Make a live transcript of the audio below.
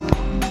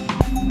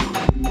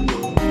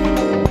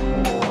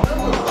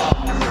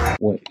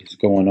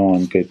going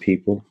on, good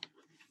people?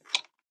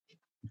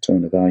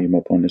 Turn the volume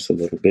up on this a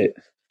little bit.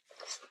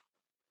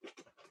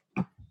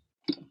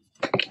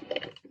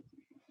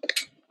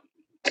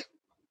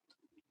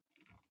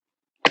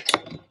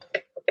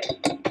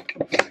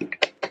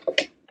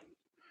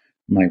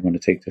 Might want to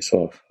take this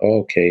off.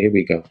 Okay, here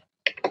we go.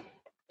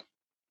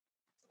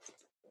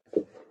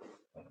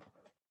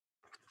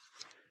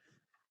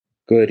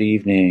 Good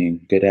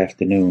evening, good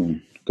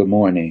afternoon, good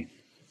morning.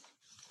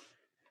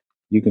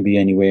 You can be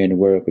anywhere in the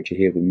world, but you're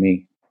here with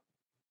me.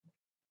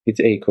 It's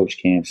Coach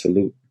Cam.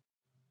 Salute.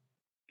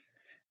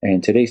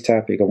 And today's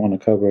topic, I want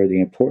to cover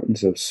the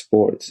importance of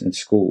sports in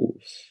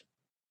schools.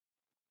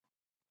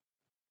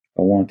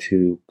 I want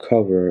to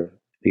cover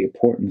the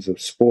importance of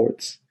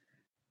sports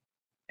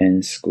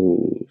in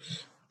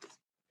schools.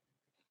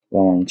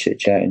 While I'm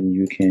chit-chatting,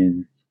 you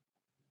can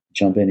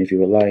jump in if you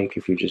would like.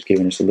 If you're just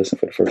giving us a listen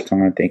for the first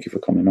time, thank you for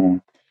coming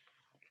on.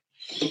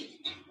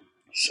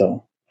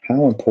 So,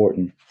 how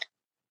important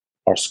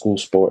are school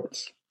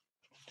sports?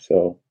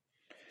 So,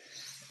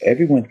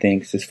 everyone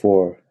thinks it's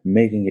for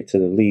making it to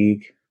the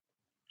league.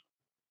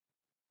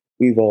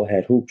 We've all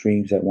had hoop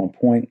dreams at one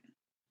point.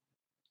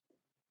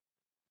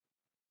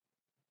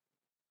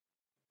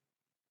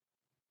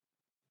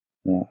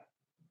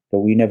 But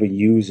we never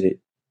use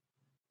it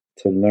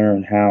to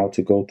learn how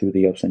to go through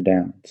the ups and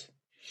downs.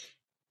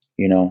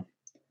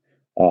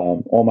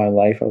 All my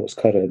life I was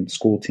cut in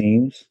school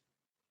teams.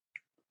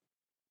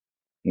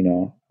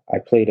 I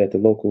played at the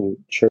local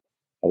church.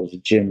 I was a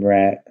gym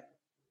rat.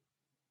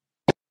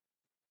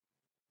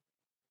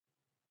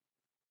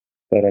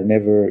 But I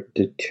never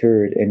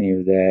deterred any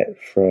of that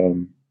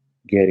from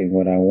getting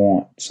what I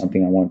want,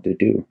 something I wanted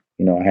to do.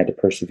 I had to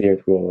persevere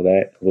through all of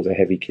that. I was a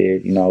heavy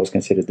kid. I was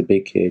considered the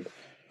big kid.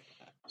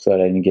 So I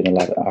didn't get a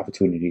lot of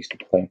opportunities to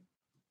play.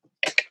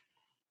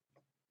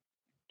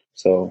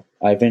 So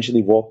I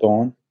eventually walked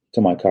on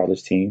to my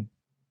college team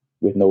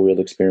with no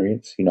real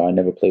experience. I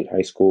never played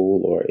high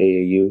school or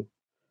AAU.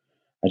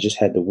 I just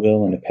had the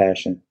will and the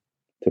passion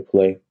to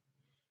play.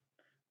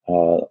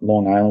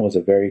 Long Island was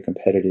a very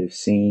competitive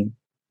scene.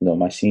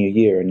 My senior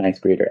year, a ninth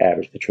grader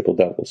averaged a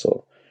triple-double.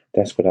 So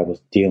that's what I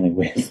was dealing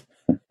with,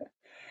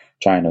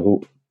 trying to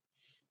hoop.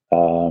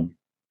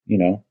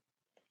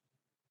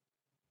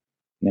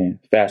 Man,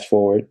 fast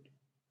forward,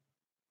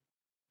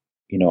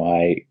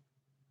 I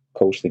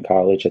coached in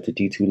college at the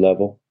D2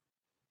 level.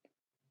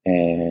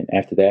 And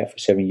after that, for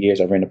 7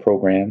 years, I ran a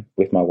program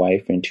with my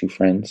wife and two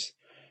friends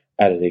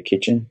out of their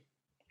kitchen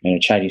in a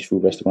Chinese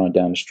food restaurant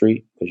down the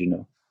street, because,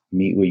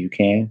 meet where you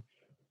can.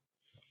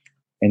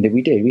 And then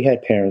we did. We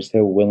had parents that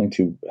were willing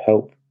to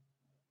help.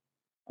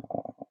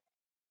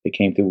 They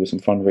came through with some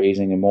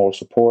fundraising and moral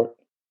support.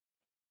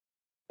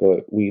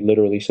 But we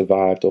literally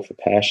survived off of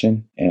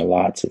passion and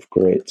lots of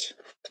grit.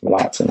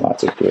 Lots and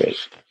lots of grit.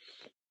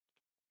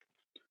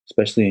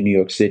 Especially in New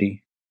York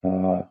City,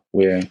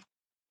 where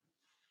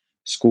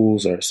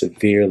schools are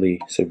severely,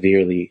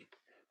 severely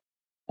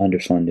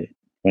underfunded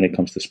when it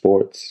comes to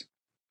sports.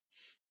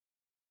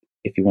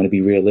 If you want to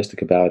be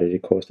realistic about it,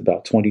 it costs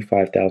about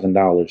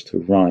 $25,000 to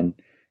run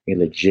a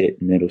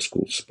legit middle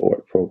school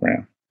sport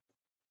program.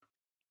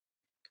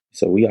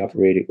 So we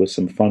operated with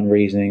some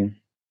fundraising,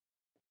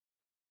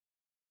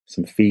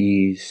 some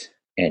fees,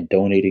 and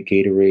donated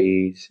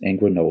Gatorades and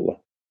granola.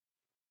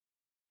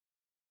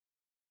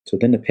 So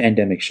then the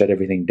pandemic shut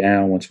everything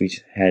down once we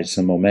had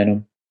some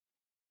momentum.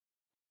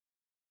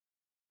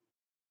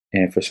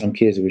 And for some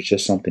kids, it was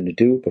just something to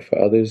do, but for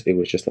others, it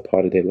was just a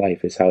part of their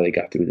life. It's how they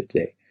got through the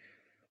day.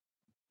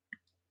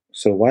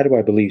 So why do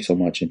I believe so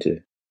much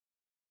into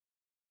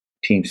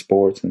team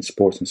sports and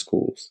sports in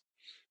schools?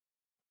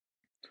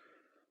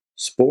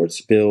 Sports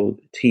build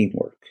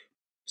teamwork.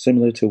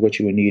 Similar to what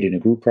you would need in a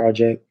group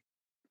project,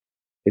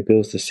 it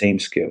builds the same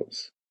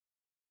skills.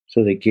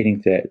 So they're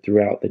getting that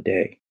throughout the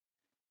day.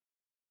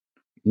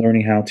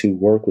 Learning how to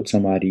work with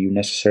somebody you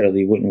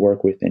necessarily wouldn't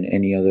work with in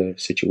any other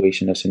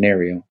situation or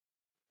scenario.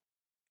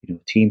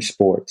 Team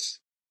sports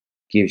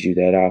gives you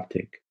that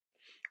optic.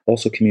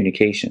 Also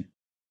communication.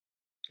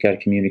 Got to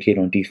communicate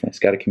on defense,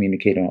 got to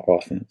communicate on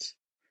offense.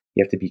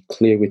 You have to be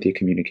clear with your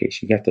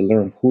communication. You have to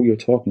learn who you're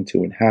talking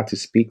to and how to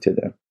speak to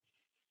them.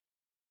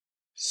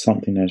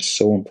 Something that's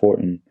so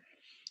important,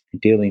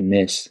 dearly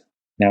missed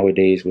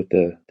nowadays with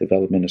the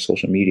development of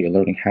social media,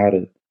 learning how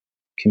to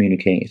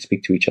communicate and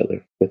speak to each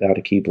other without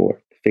a keyboard,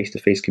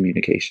 face-to-face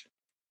communication.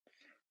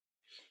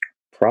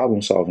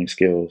 Problem solving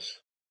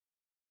skills.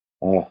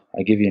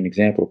 I give you an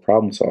example of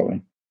problem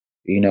solving.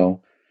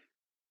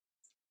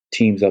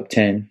 Teams up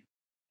 10,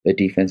 the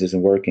defense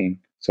isn't working.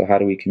 So how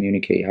do we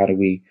communicate? How do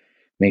we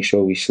make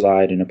sure we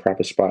slide in the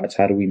proper spots?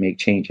 How do we make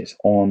changes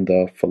on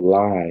the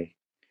fly?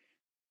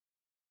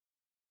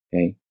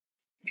 Okay.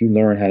 If you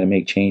learn how to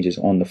make changes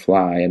on the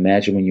fly,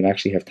 imagine when you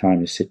actually have time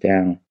to sit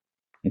down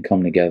and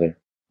come together.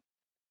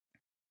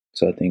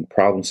 So I think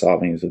problem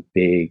solving is a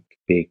big,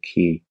 big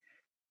key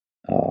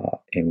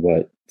in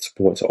what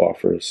sports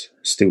offers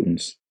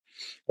students.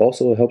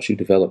 Also, it helps you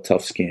develop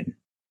tough skin.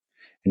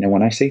 And then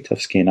when I say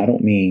tough skin, I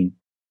don't mean,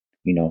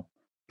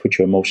 put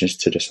your emotions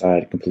to the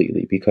side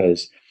completely,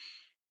 because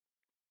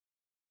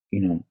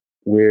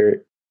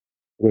we're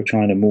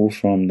trying to move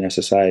from that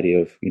society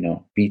of,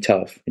 be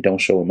tough and don't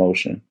show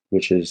emotion,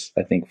 which is,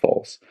 I think,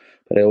 false.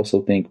 But I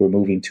also think we're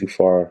moving too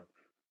far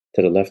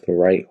to the left or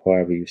right,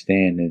 however you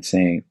stand, and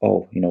saying,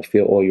 oh,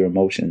 feel all your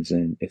emotions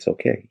and it's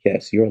okay.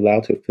 Yes, you're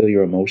allowed to feel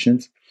your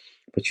emotions,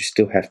 but you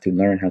still have to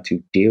learn how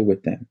to deal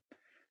with them.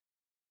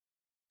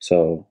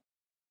 So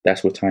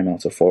that's what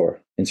timeouts are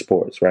for in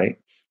sports, right?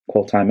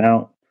 Call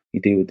timeout,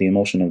 you deal with the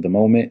emotion of the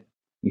moment,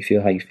 you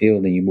feel how you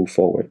feel, then you move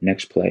forward.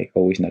 Next play,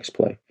 always next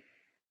play.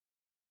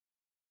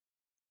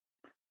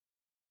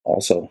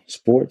 Also,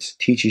 sports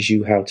teaches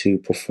you how to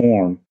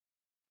perform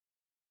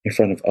in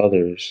front of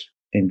others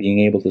and being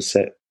able to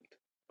set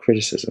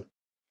criticism.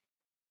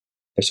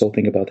 Let's all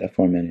think about that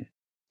for a minute.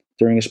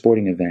 During a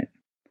sporting event,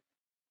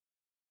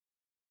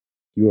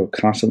 you are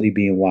constantly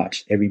being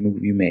watched. Every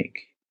move you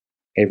make,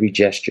 every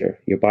gesture,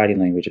 your body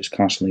language is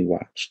constantly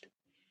watched.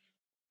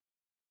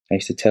 I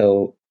used to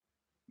tell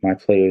my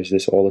players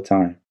this all the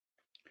time.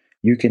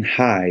 You can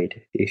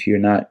hide if you're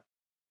not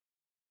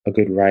a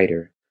good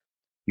writer.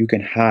 You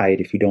can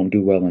hide if you don't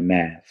do well in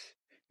math.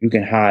 You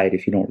can hide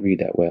if you don't read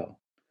that well.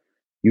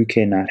 You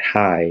cannot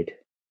hide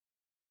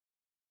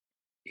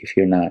if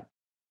you're not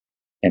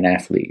an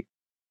athlete,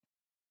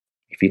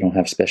 if you don't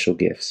have special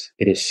gifts.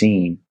 It is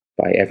seen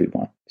by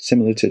everyone,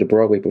 similar to the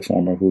Broadway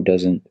performer who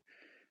doesn't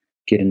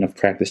get enough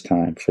practice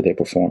time for their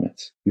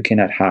performance. You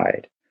cannot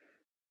hide.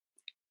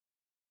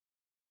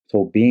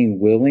 So being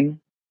willing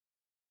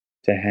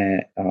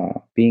to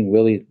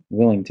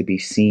willing to be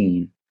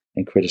seen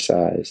and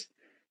criticized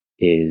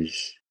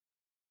is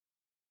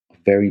a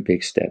very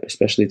big step,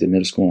 especially at the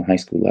middle school and high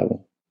school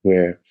level,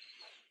 where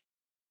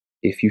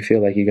if you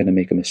feel like you're going to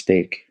make a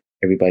mistake,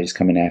 everybody's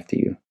coming after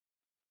you.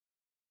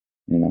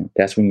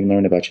 That's when you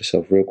learn about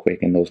yourself real quick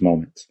in those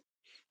moments.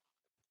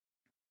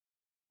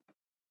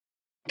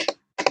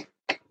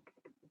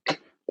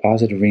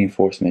 Positive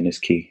reinforcement is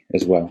key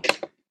as well.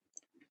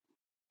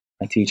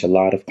 I teach a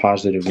lot of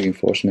positive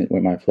reinforcement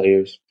with my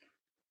players.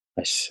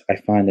 I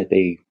find that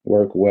they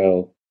work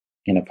well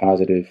in a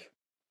positive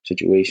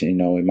situation.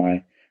 In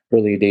my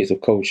earlier days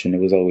of coaching, it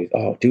was always,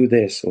 oh, do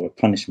this or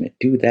punishment,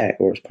 do that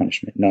or it's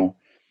punishment. No,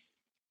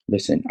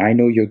 listen, I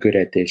know you're good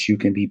at this. You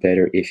can be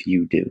better if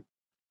you do.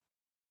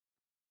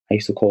 I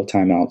used to call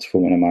timeouts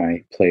for one of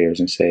my players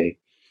and say,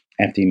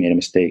 after you made a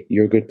mistake,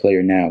 you're a good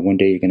player now. One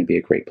day you're going to be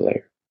a great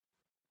player.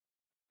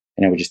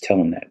 And I would just tell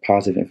him that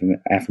positive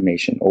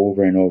affirmation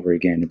over and over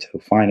again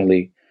until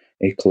finally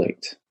it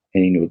clicked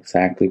and he knew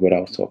exactly what I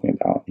was talking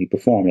about. He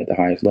performed at the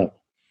highest level.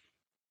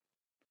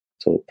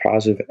 So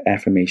positive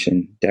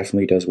affirmation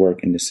definitely does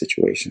work in this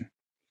situation.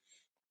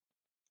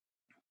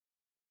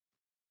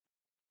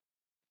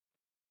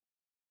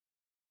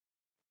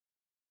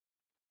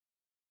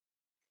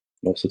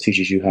 It also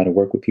teaches you how to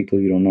work with people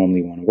you don't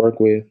normally want to work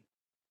with.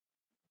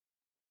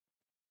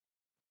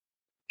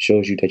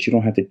 Shows you that you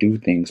don't have to do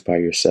things by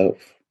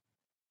yourself.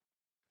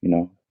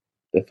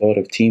 The thought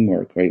of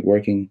teamwork, right?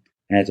 Working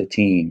as a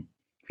team.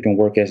 If you don't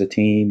work as a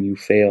team, you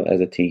fail as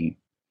a team.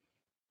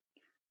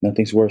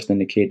 Nothing's worse than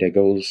the kid that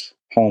goes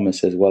home and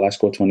says, well, I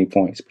scored 20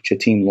 points, but your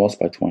team lost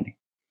by 20.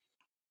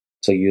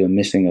 So you're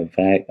missing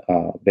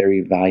a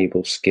very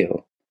valuable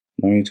skill,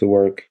 learning to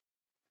work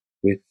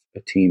with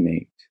a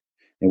teammate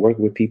and work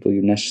with people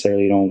you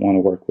necessarily don't want to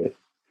work with.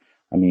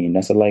 I mean,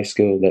 that's a life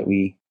skill that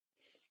we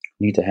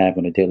need to have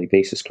on a daily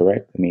basis,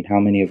 correct? I mean, how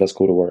many of us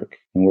go to work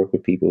and work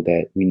with people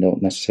that we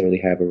don't necessarily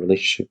have a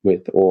relationship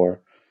with or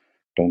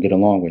don't get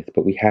along with,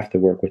 but we have to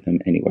work with them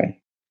anyway.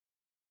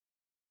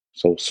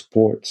 So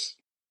sports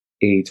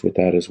aids with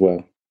that as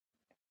well.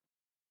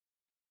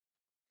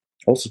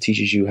 Also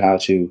teaches you how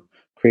to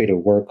create a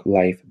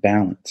work-life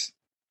balance.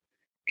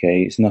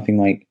 Okay, it's nothing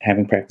like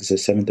having practice at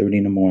 7:30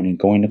 in the morning,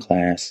 going to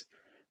class,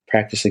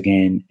 practice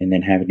again, and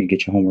then having to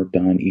get your homework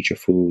done, eat your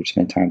food,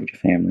 spend time with your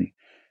family.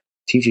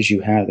 Teaches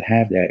you how to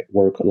have that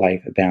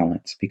work-life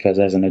balance. Because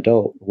as an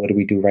adult, what do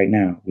we do right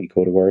now? We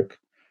go to work,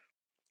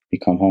 we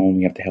come home,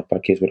 we have to help our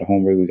kids with the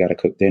homework, we got to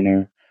cook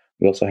dinner.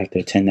 We also have to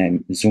attend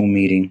that Zoom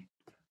meeting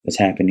that's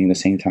happening the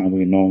same time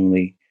we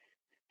normally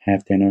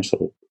have dinner.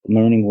 So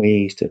learning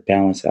ways to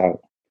balance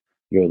out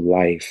your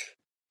life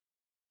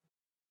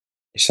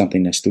is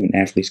something that student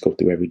athletes go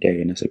through every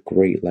day, and it's a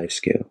great life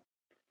skill.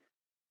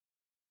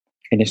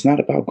 And it's not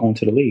about going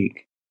to the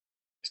league.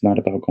 It's not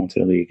about going to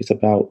the league. It's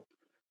about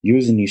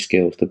using these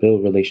skills to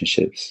build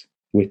relationships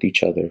with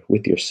each other,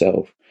 with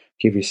yourself.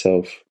 Give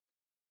yourself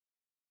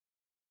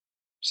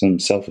some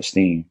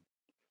self-esteem,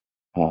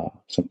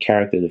 some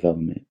character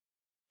development.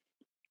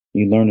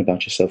 You learn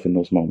about yourself in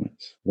those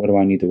moments. What do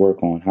I need to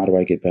work on? How do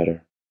I get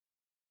better?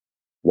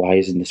 Why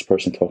isn't this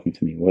person talking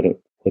to me? What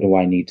do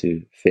I need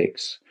to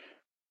fix?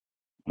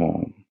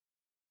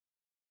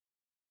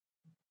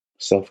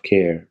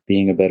 Self-care,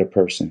 being a better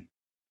person,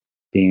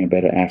 being a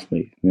better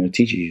athlete. It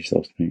teaches you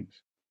those things.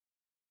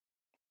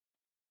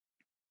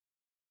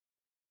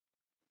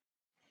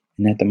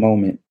 And at the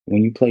moment,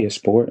 when you play a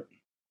sport,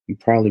 you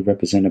probably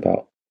represent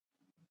about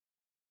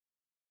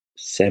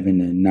 7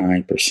 to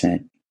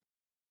 9%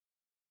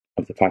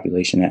 of the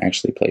population that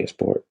actually play a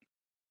sport.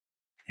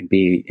 and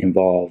be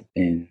involved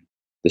in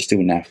the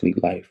student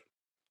athlete life.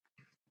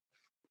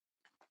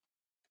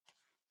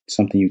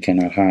 Something you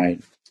cannot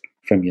hide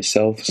from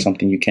yourself,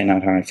 something you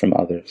cannot hide from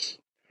others.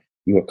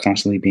 You are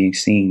constantly being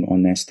seen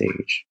on that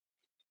stage.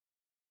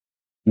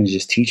 And it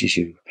just teaches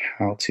you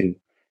how to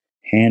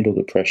handle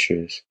the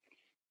pressures,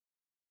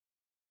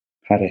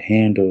 how to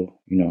handle,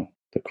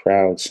 the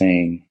crowd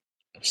saying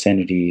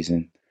obscenities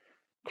and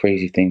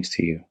crazy things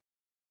to you.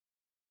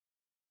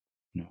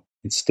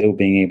 It's still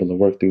being able to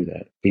work through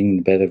that, being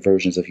the better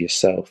versions of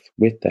yourself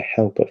with the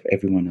help of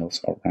everyone else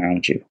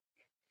around you.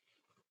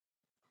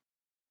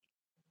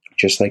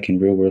 Just like in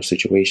real world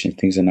situations,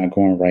 things are not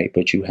going right,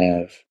 but you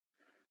have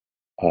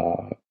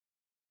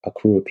a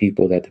crew of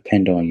people that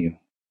depend on you.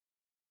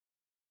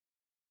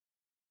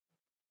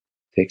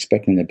 They're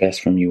expecting the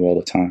best from you all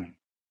the time.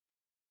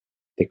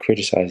 They're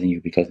criticizing you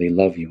because they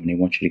love you and they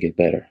want you to get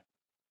better.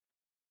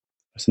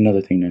 That's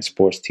another thing that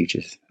sports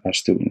teaches our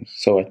students.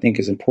 So I think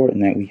it's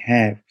important that we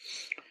have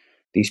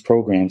these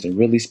programs and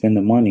really spend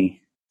the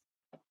money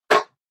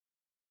to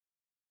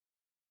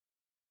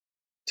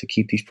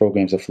keep these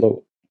programs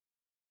afloat.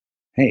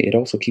 Hey, it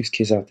also keeps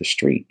kids out the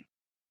street.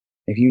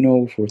 If you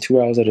know for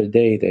 2 hours of the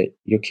day that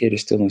your kid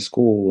is still in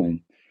school and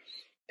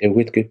they're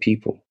with good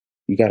people,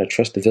 you got to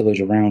trust the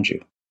village around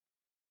you.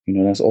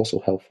 That's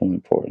also helpful and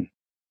important.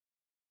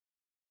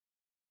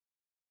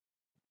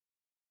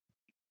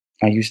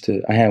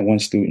 I had one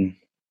student,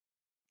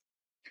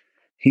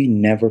 he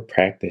never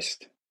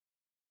practiced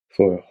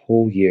for a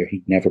whole year.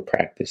 He never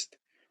practiced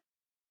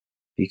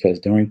because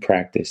during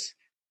practice,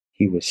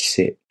 he would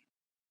sit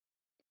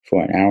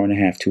for an hour and a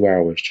half, 2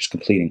 hours, just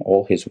completing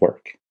all his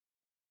work.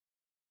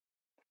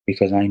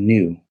 Because I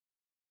knew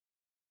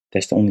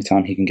that's the only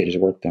time he can get his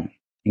work done.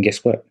 And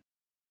guess what?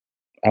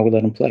 I would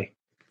let him play.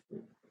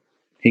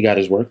 He got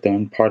his work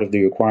done. Part of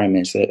the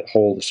requirements that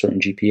hold a certain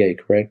GPA,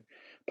 correct?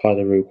 Part of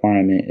the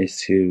requirement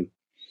is to,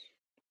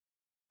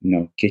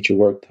 get your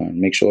work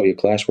done. Make sure your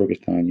classwork is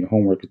done, your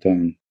homework is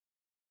done,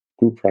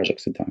 group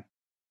projects are done.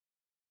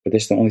 But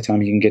this is the only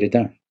time he can get it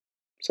done.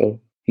 So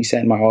he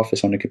sat in my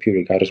office on the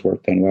computer, got his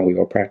work done while we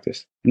all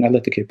practiced. And I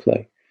let the kid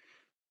play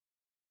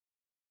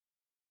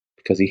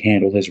because he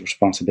handled his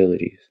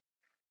responsibilities.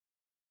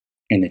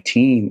 And the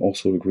team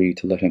also agreed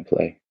to let him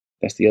play.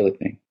 That's the other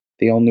thing.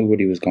 They all knew what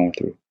he was going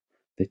through.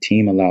 The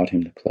team allowed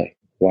him to play.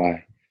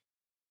 Why?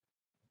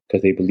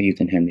 Because they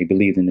believed in him. They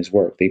believed in his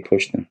work. They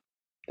pushed him.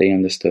 They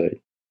understood.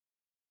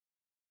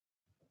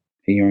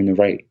 He earned the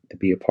right to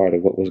be a part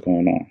of what was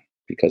going on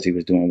because he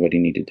was doing what he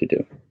needed to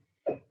do.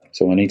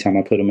 So anytime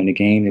I put him in the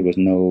game, there was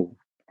no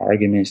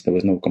arguments. There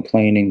was no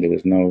complaining. There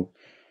was no,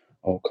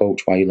 oh,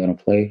 coach, why you let him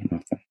play?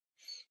 Nothing.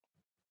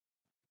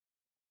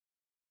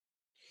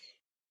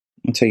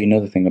 I'll tell you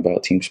another thing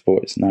about team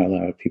sports not a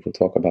lot of people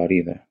talk about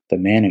either. The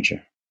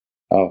manager.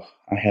 Oh,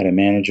 I had a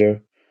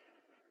manager.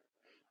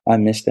 I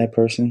missed that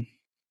person.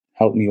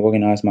 Helped me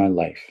organize my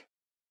life.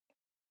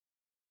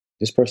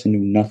 This person knew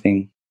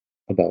nothing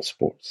about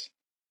sports.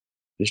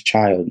 This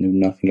child knew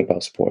nothing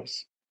about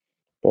sports.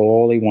 But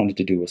all they wanted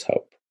to do was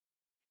help.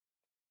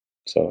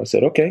 So I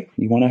said, okay,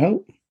 you want to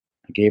help?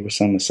 I gave her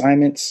some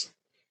assignments,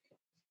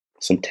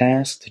 some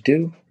tasks to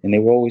do, and they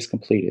were always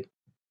completed.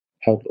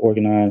 Helped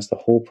organize the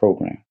whole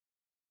program.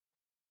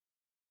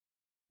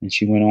 And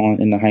she went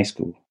on into high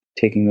school,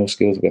 taking those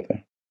skills with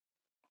her.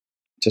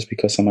 Just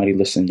because somebody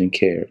listened and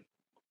cared.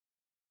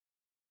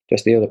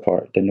 That's the other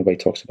part that nobody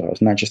talks about.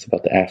 It's not just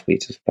about the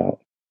athletes, it's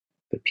about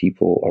the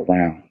people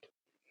around.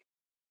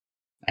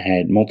 I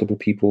had multiple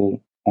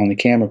people on the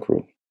camera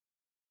crew.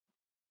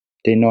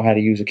 Didn't know how to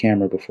use a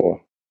camera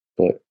before,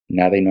 but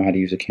now they know how to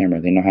use a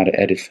camera. They know how to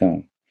edit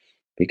film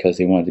because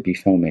they wanted to be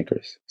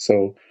filmmakers.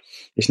 So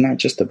it's not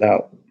just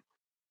about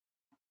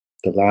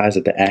the lives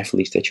of the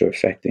athletes that you're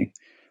affecting.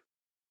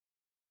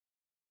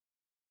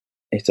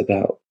 It's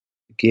about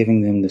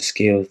giving them the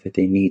skills that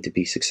they need to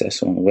be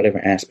successful in whatever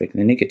aspect.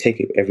 And they could take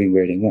it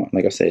everywhere they want.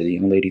 Like I said, the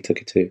young lady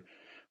took it to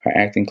her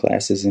acting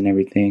classes and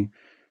everything.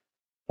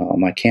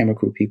 My camera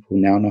crew people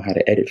now know how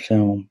to edit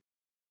film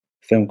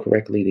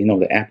correctly. They know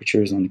the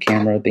apertures on the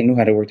camera. They know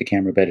how to work the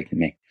camera better than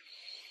me.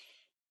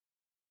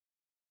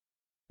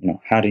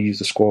 How to use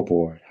the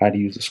scoreboard, how to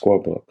use the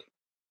scorebook,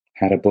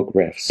 how to book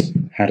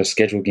refs, how to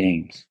schedule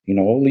games.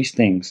 All these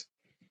things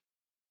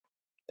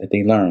that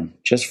they learn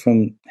just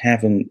from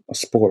having a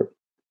sport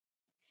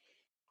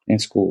in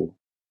school.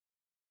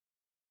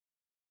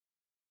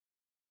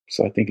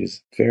 So I think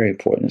it's very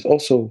important. It's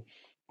also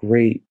a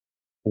great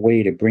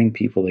way to bring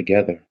people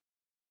together.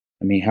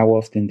 I mean, how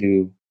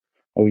often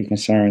are we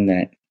concerned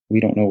that we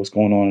don't know what's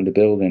going on in the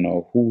building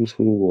or who's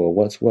who or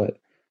what's what?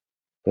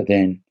 But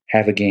then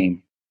have a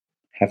game,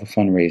 have a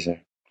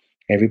fundraiser.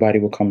 Everybody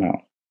will come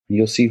out. And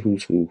you'll see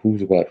who's who,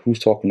 who's what, who's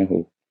talking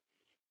to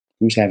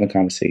who's having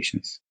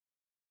conversations.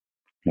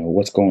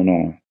 What's going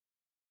on.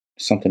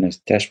 Something that's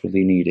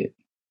desperately needed.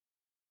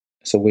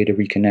 It's a way to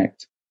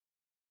reconnect,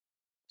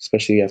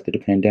 especially after the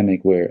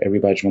pandemic where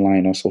everybody's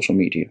relying on social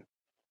media.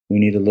 We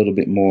need a little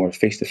bit more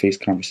face-to-face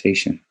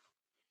conversation.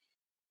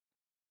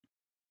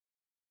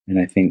 And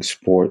I think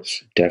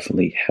sports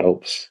definitely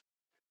helps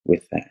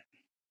with that.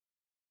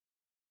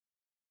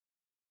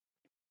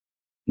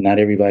 Not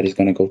everybody's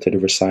going to go to the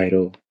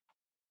recital.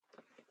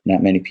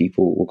 Not many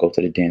people will go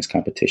to the dance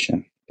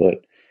competition,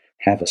 but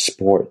have a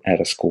sport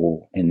at a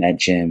school and that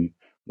gym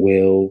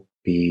will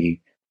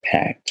be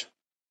packed.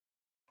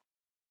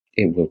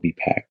 It will be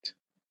packed.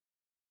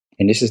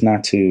 And this is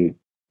not to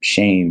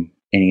shame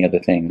any other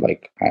thing.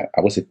 Like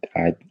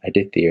I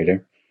did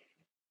theater.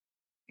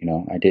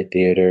 I did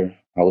theater.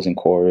 I was in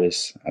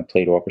chorus. I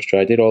played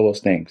orchestra. I did all those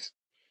things.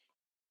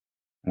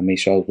 I made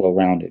sure I was well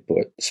rounded,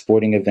 but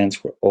sporting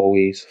events were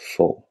always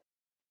full.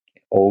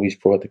 Always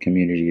brought the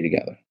community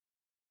together.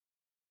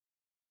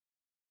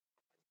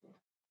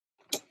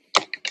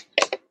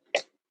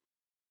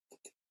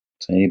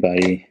 So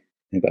anybody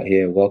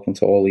here, welcome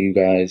to all of you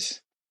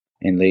guys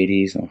and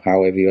ladies, or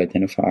however you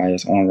identify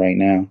as on right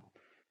now.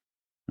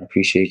 I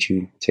appreciate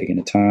you taking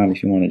the time.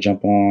 If you want to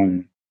jump on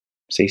and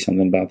say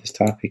something about this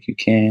topic, you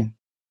can.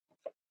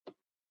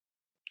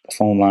 The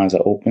phone lines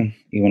are open,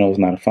 even though it's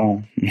not a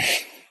phone.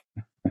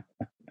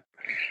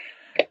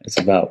 It's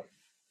about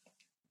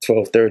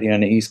 12:30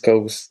 on the East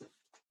Coast.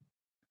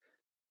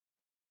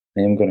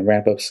 I am going to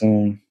wrap up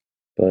soon,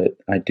 but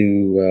I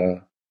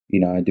do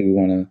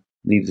want to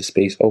leave the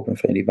space open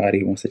for anybody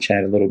who wants to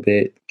chat a little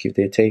bit, give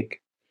their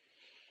take.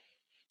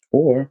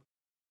 Or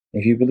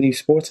if you believe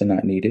sports are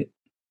not needed,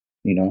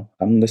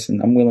 I'm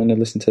willing to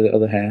listen to the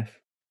other half.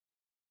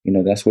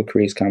 That's what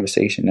creates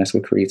conversation. That's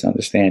what creates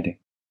understanding.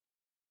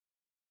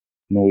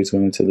 I'm always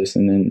willing to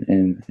listen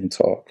and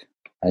talk.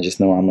 I just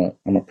know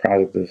I'm a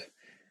product of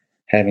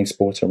having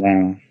sports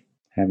around,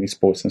 having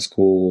sports in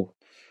school.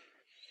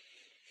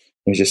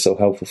 It was just so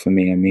helpful for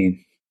me. I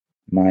mean,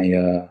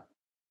 my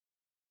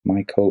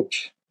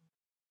coach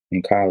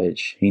in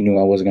college, he knew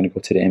I wasn't going to go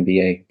to the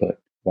NBA, but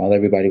while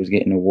everybody was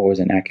getting awards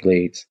and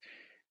accolades,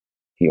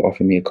 he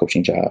offered me a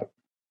coaching job,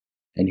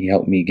 and he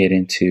helped me get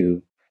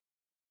into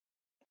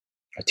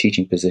a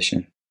teaching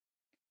position.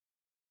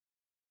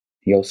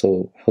 He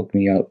also hooked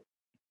me up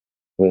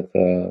with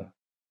a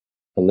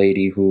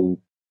lady who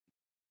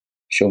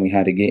showed me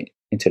how to get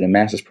into the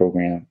master's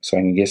program so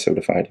I can get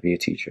certified to be a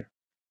teacher.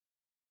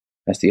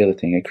 That's the other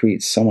thing. It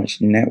creates so much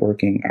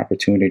networking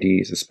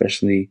opportunities,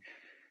 especially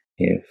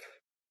if,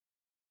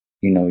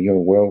 you're a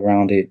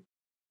well-rounded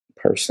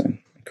person.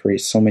 It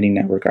creates so many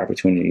network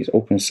opportunities,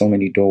 opens so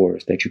many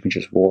doors that you can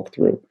just walk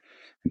through.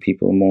 And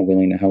people are more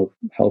willing to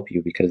help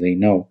you because they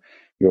know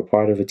you're a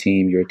part of a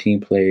team, you're a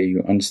team player,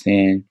 you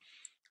understand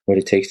what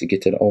it takes to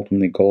get to the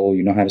ultimate goal,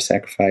 you know how to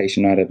sacrifice,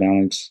 you know how to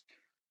balance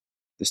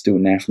the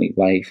student athlete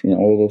life, and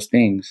all those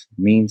things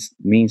means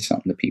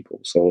something to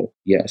people. So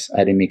yes,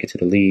 I didn't make it to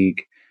the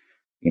league,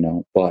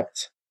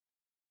 but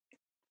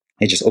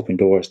it just opened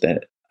doors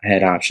that I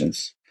had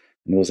options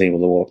and was able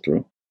to walk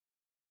through.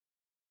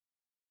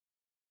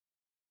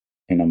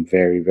 And I'm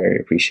very, very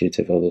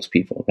appreciative of those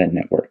people, that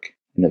network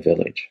in the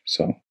village.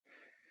 So,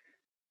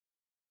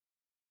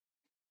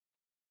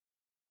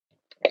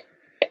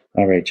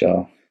 all right,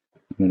 y'all.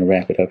 I'm going to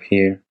wrap it up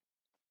here.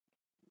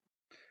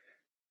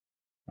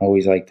 I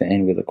always like to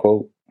end with a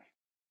quote.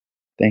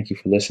 Thank you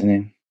for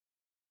listening.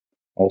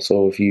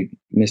 Also, if you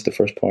missed the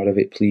first part of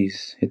it,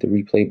 please hit the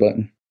replay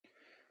button.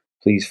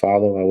 Please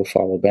follow. I will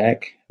follow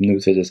back. I'm new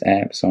to this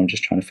app, so I'm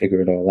just trying to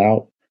figure it all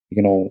out. You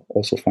can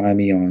also find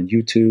me on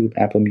YouTube,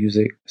 Apple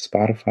Music,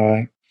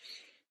 Spotify.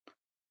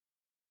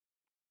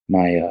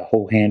 My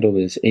whole handle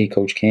is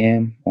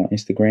 @CoachCam on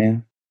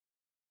Instagram.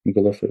 You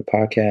can look for the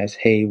podcast,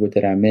 Hey, What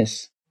Did I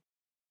Miss?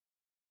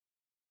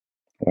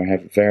 Where I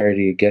have a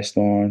variety of guests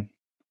on.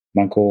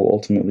 My goal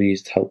ultimately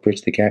is to help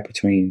bridge the gap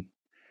between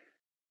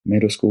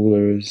middle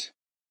schoolers,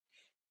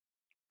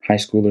 high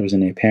schoolers,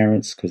 and their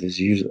parents, because there's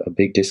usually a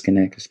big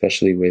disconnect,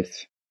 especially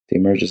with the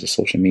emergence of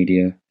social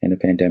media and the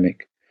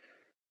pandemic.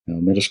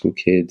 Middle school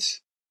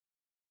kids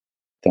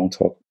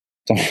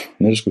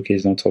middle school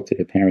kids don't talk to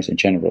their parents in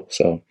general.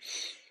 So,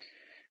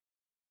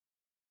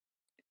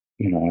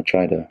 I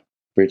try to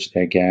bridge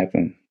that gap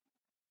and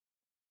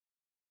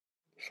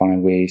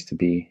find ways to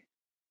be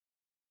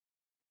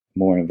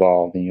more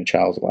involved in your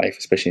child's life,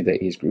 especially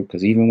that age group.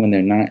 Because even when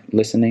they're not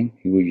listening,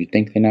 who you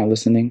think they're not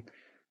listening,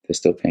 they're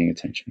still paying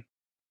attention.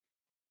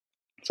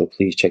 So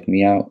please check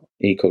me out,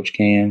 Coach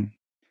Cam.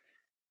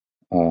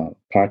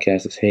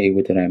 Podcast is Hey,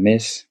 What Did I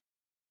Miss?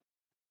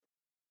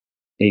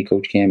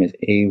 Coach Cam is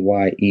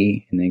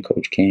AYE, and then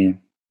Coach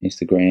Cam.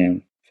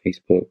 Instagram,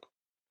 Facebook,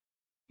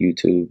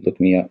 YouTube. Look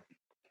me up.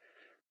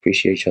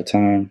 Appreciate your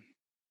time.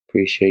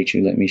 Appreciate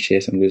you letting me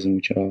share some wisdom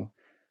with y'all.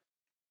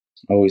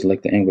 I always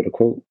like to end with a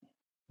quote.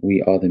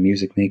 We are the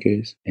music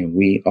makers, and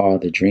we are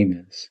the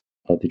dreamers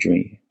of the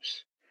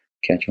dreams.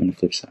 Catch you on the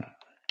flip side.